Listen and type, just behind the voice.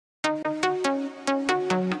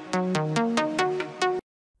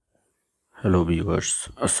Hello viewers,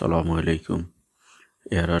 আসসালামু আলাইকুম।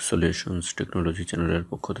 ARR solutions technology চ্যানেলের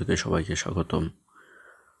পক্ষ থেকে সবাইকে স্বাগতম।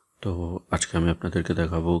 তো আজকে আমি আপনাদেরকে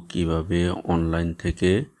দেখাবো কিভাবে অনলাইন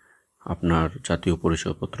থেকে আপনার জাতীয়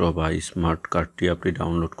পরিচয়পত্র বা স্মার্ট কার্ডটি আপনি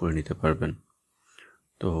ডাউনলোড করে নিতে পারবেন।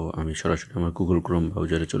 তো আমি সরাসরি আমার গুগল ক্রোম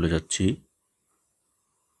ব্রাউজারে চলে যাচ্ছি।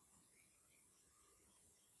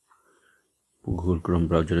 গুগল ক্রোম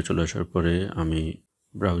ব্রাউজারে চলে আসার পরে আমি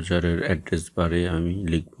ব্রাউজারের অ্যাড্রেস বারে আমি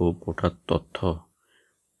লিখব ভোটার তথ্য।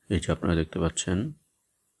 এই যে আপনারা দেখতে পাচ্ছেন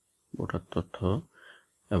ভোটার তথ্য,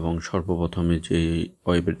 এবং সর্বপ্রথমে যে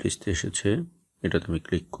ওয়েব অ্যাড্রেসটি এসেছে এটাতে আমি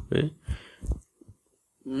ক্লিক করে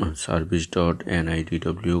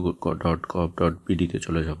service.nidw.gov.bd তে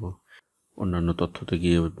চলে যাব। অন্যান্য তথ্যতে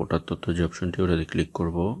গিয়ে ভোটার তথ্য যে অপশনটি ওটাতে ক্লিক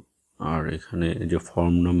করব, আর এখানে যে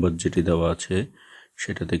ফর্ম নাম্বার যেটি দেওয়া আছে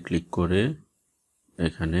সেটাতে ক্লিক করে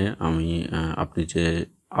এখানে আমি আপনি যে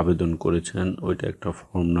আবেদন করেছেন ওইটা একটা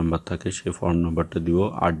ফর্ম নাম্বার থাকে, সেই ফর্ম নাম্বারটা দিব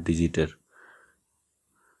 8 ডিজিটের।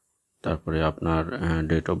 তারপরে আপনার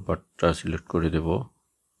ডেট অফ বার্থটা সিলেক্ট করে দেব।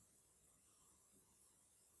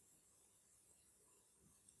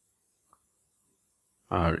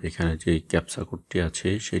 আর এখানে যে ক্যাপচা কোডটি আছে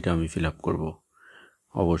সেটা আমি ফিল আপ করবো।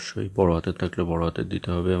 অবশ্যই বড় হাতের থাকলে বড় হাতের দিতে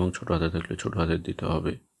হবে এবং ছোট হাতের থাকলে ছোট হাতের দিতে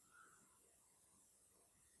হবে।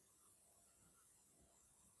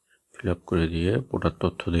 ফিল আপ করে দিয়ে ভোটার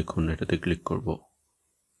তথ্য দেখুন, এটাতে ক্লিক করব।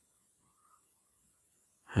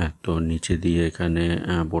 হ্যাঁ, তো নিচে দিয়ে এখানে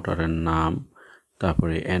ভোটারের নাম,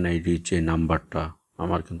 তারপরে এনআইডির যে নাম্বারটা,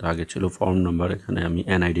 আমার কিন্তু আগে ছিল ফর্ম নাম্বার, এখানে আমি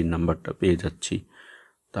এনআইডির নাম্বারটা পেয়ে যাচ্ছি।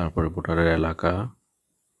 তারপরে ভোটারের এলাকা,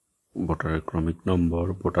 ভোটারের ক্রমিক নম্বর,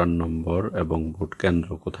 ভোটার নম্বর এবং ভোট কেন্দ্র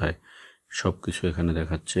কোথায়, সব কিছু এখানে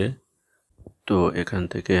দেখাচ্ছে। তো এখান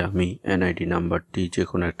থেকে আমি এনআইডি নাম্বারটি যে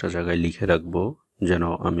কোনো একটা জায়গায় লিখে রাখবো, যেন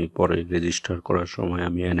আমি পরে রেজিস্টার করার সময়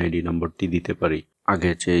আমি এনআইডি নাম্বারটি দিতে পারি।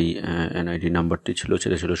 আগে যেই এনআইডি নাম্বারটি ছিল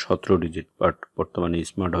সেটা ছিল 17 ডিজিট, বাট বর্তমানে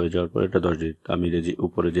স্মার্ট হয়ে যাওয়ার পরে এটা 10 ডিজিট। আমি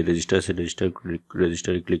উপরে যে রেজিস্টার আছে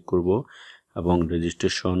রেজিস্টারে ক্লিক করব এবং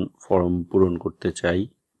রেজিস্ট্রেশন ফর্ম পূরণ করতে চাই।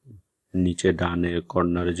 নিচে ডানে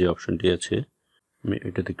কর্নারে যে অপশনটি আছে আমি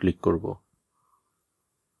এটাতে ক্লিক করব।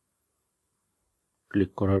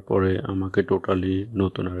 ক্লিক করার পরে আমাকে টোটালি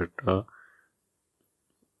নতুন আরেকটা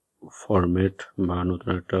ফরম্যাট বা নতুন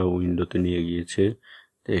একটা উইন্ডোতে নিয়ে গিয়েছে।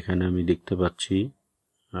 তো এখানে আমি দেখতে পাচ্ছি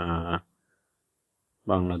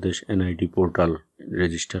বাংলাদেশ এনআইডি পোর্টাল,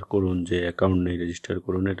 রেজিস্টার করুন, যে অ্যাকাউন্ট নেই রেজিস্টার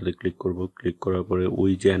করুন, এটাতে ক্লিক করব। ক্লিক করার পরে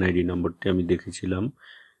ওই যে এনআইডি নম্বরটি আমি দেখেছিলাম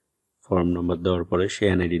ফর্ম নাম্বার দেওয়ার পরে, সেই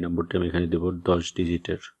এনআইডি নম্বরটি আমি এখানে দেব 10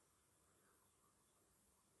 ডিজিটের।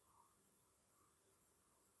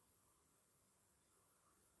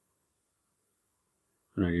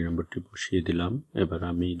 এনআইডি নম্বরটি বসিয়ে দিলাম। এবার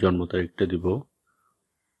আমি জন্ম তারিখটা দিব,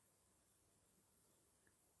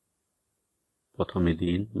 প্রথমে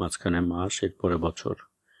দিন, মাঝখানে মাস, এরপরে বছর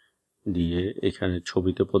দিয়ে এখানে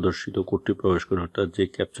ছবিতে প্রদর্শিত কোডটি প্রবেশ করুন। অর্থাৎ যে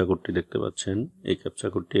ক্যাপচা কোডটি দেখতে পাচ্ছেন এই ক্যাপচা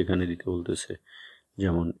কোডটি এখানে দিতে বলতেছে,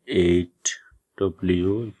 যেমন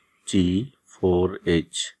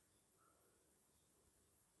 8WG4H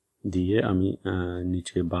দিয়ে আমি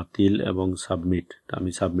নিচে বাতিল এবং সাবমিট, আমি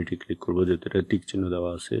সাবমিটে ক্লিক করব যেহেতু এটা টিক চিহ্ন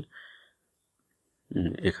দেওয়া আছে।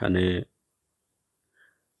 এখানে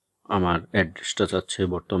আমার অ্যাড্রেসটা চাচ্ছে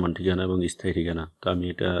বর্তমান ঠিকানা এবং স্থায়ী ঠিকানা, তো আমি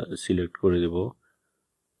এটা সিলেক্ট করে দেব।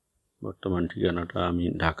 বর্তমান ঠিকানাটা আমি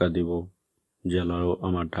ঢাকা দেব, জেলাও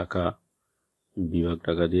আমার ঢাকা, বিভাগ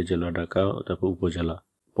ঢাকা দিয়ে জেলা ঢাকা, তারপর উপজেলা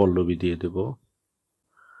পল্লবী দিয়ে দেব।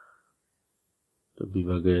 তো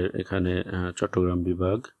বিভাগের এখানে চট্টগ্রাম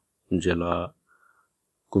বিভাগ, জেলা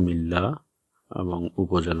কুমিল্লা এবং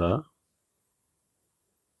উপজেলা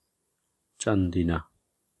চান্দিনা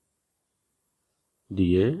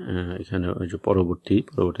দিয়ে এখানে ওই যে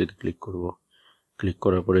পরবর্তীতে ক্লিক করব। ক্লিক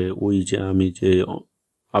করার পরে ওই যে আমি যে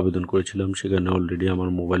আবেদন করেছিলাম সেখানে অলরেডি আমার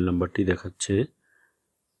মোবাইল নাম্বারটি দেখাচ্ছে।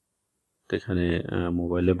 এখানে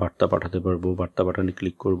মোবাইলে বার্তা পাঠাতে পারবো, বার্তা পাঠানে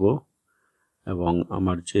ক্লিক করব এবং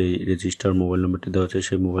আমার যে রেজিস্টার মোবাইল নাম্বারটি দেওয়া আছে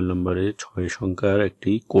সেই মোবাইল নাম্বারে 6 সংখ্যার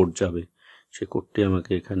একটি কোড যাবে, সেই কোডটি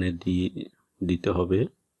আমাকে এখানে দিতে হবে।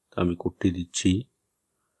 আমি কোডটি দিচ্ছি,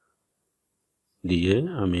 দিয়ে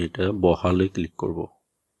আমি এটা বহালে ক্লিক করব।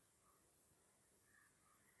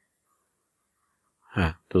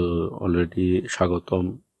 হ্যাঁ, তো অলরেডি স্বাগতম,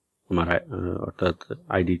 আমার অর্থাৎ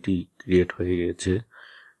আইডিটি ক্রিয়েট হয়ে গেছে।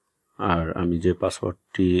 আর আমি যে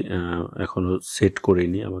পাসওয়ার্ডটি এখনো সেট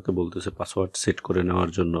করিনি, আমাকে বলতেছে পাসওয়ার্ড সেট করে নেওয়ার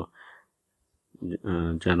জন্য,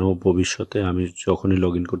 যেন ভবিষ্যতে আমি যখনই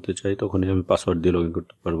লগ ইন করতে চাই তখনই আমি পাসওয়ার্ড দিয়ে লগ ইন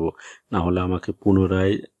করতে পারবো। না হলে আমাকে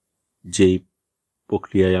পুনরায় যেই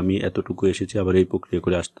প্রক্রিয়ায় আমি এতটুকু এসেছি আবার এই প্রক্রিয়া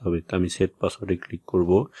করে আসতে হবে। তো আমি সেট পাসওয়ার্ডে ক্লিক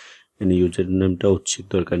করব। এখানে ইউজার নেমটা উচিত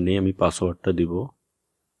দরকার নেই, আমি পাসওয়ার্ডটা দিব।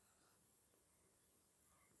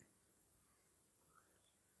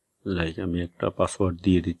 লাইক আমি একটা পাসওয়ার্ড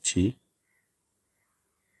দিয়ে দিচ্ছি।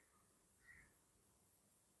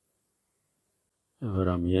 এবার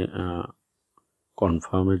আমি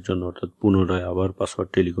কনফার্মের জন্য অর্থাৎ পুনরায় আবার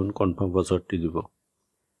পাসওয়ার্ডটি লিখুন, কনফার্ম পাসওয়ার্ডটি দিব,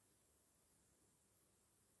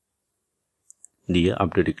 দিয়ে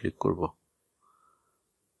আপডেটে ক্লিক করব।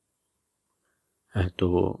 হ্যাঁ, তো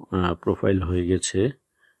প্রোফাইল হয়ে গেছে,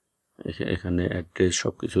 এখানে অ্যাড্রেস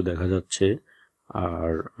সব কিছু দেখা যাচ্ছে। আর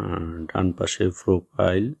ডান পাশে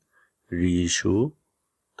প্রোফাইল, রিইস্যু,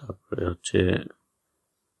 তারপরে হচ্ছে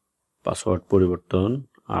পাসওয়ার্ড পরিবর্তন,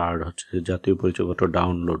 আর হচ্ছে জাতীয় পরিচয়পত্র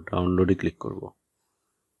ডাউনলোডে ক্লিক করব।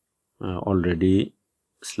 অলরেডি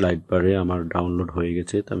স্লাইড বারে আমার ডাউনলোড হয়ে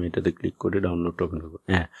গেছে, তো আমি এটাতে ক্লিক করে ডাউনলোডটা ওপেন করবো।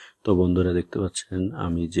 হ্যাঁ, তো বন্ধুরা দেখতে পাচ্ছেন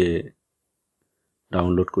আমি যে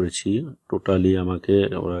ডাউনলোড করেছি টোটালি আমাকে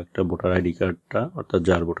ওরা একটা ভোটার আইডি কার্ডটা, অর্থাৎ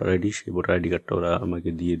যার ভোটার আইডি সেই ভোটার আইডি কার্ডটা ওরা আমাকে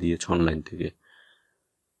দিয়ে দিয়েছে অনলাইন থেকে।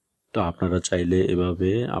 তো আপনারা চাইলে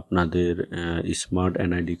এভাবে আপনাদের স্মার্ট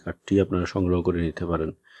এনআইডি কার্ডটি আপনারা সংগ্রহ করে নিতে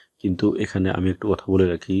পারেন। কিন্তু এখানে আমি একটু কথা বলে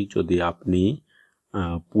রাখি, যদি আপনি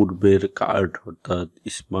পূর্বের কার্ড অর্থাৎ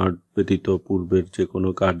স্মার্ট ব্যতীত পূর্বের যে কোনো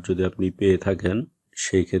কার্ড যদি আপনি পেয়ে থাকেন,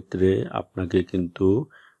 সেই ক্ষেত্রে আপনাকে কিন্তু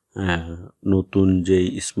নতুন যেই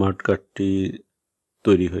স্মার্ট কার্ডটি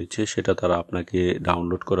তৈরি হয়েছে সেটা তারা আপনাকে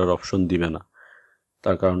ডাউনলোড করার অপশন দিবে না।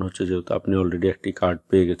 তার কারণ হচ্ছে যেহেতু আপনি অলরেডি একটি কার্ড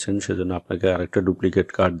পেয়ে গেছেন, সেজন্য আপনাকে আরেকটা ডুপ্লিকেট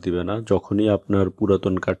কার্ড দিবে না। যখনই আপনার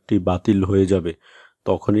পুরাতন কার্ডটি বাতিল হয়ে যাবে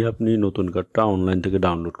তখনই আপনি নতুন কার্ডটা অনলাইন থেকে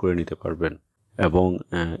ডাউনলোড করে নিতে পারবেন। এবং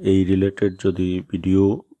এই রিলেটেড যদি ভিডিও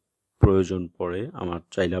প্রয়োজন পড়ে আমার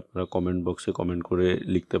চাইলে আপনারা কমেন্ট বক্সে কমেন্ট করে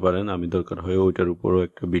লিখতে পারেন, আমি দরকার হয়ে ওইটার উপরও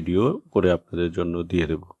একটা ভিডিও করে আপনাদের জন্য দিয়ে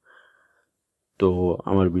দেব। তো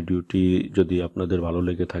আমার ভিডিওটি যদি আপনাদের ভালো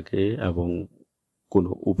লেগে থাকে এবং কোনো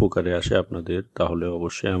উপকারে আসে আপনাদের, তাহলে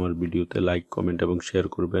অবশ্যই আমার ভিডিওতে লাইক, কমেন্ট এবং শেয়ার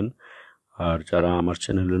করবেন। আর যারা আমার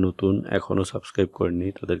চ্যানেলে নতুন এখনও সাবস্ক্রাইব করেননি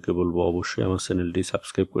তাদেরকে বলবো অবশ্যই আমার চ্যানেলটি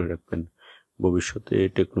সাবস্ক্রাইব করে রাখবেন। ভবিষ্যতে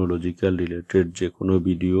টেকনোলজিক্যাল রিলেটেড যে কোনো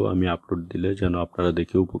ভিডিও আমি আপলোড দিলে যেন আপনারা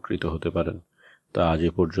দেখে উপকৃত হতে পারেন। তা আজ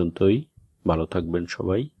এ পর্যন্তই, ভালো থাকবেন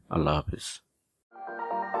সবাই, আল্লাহ হাফেজ।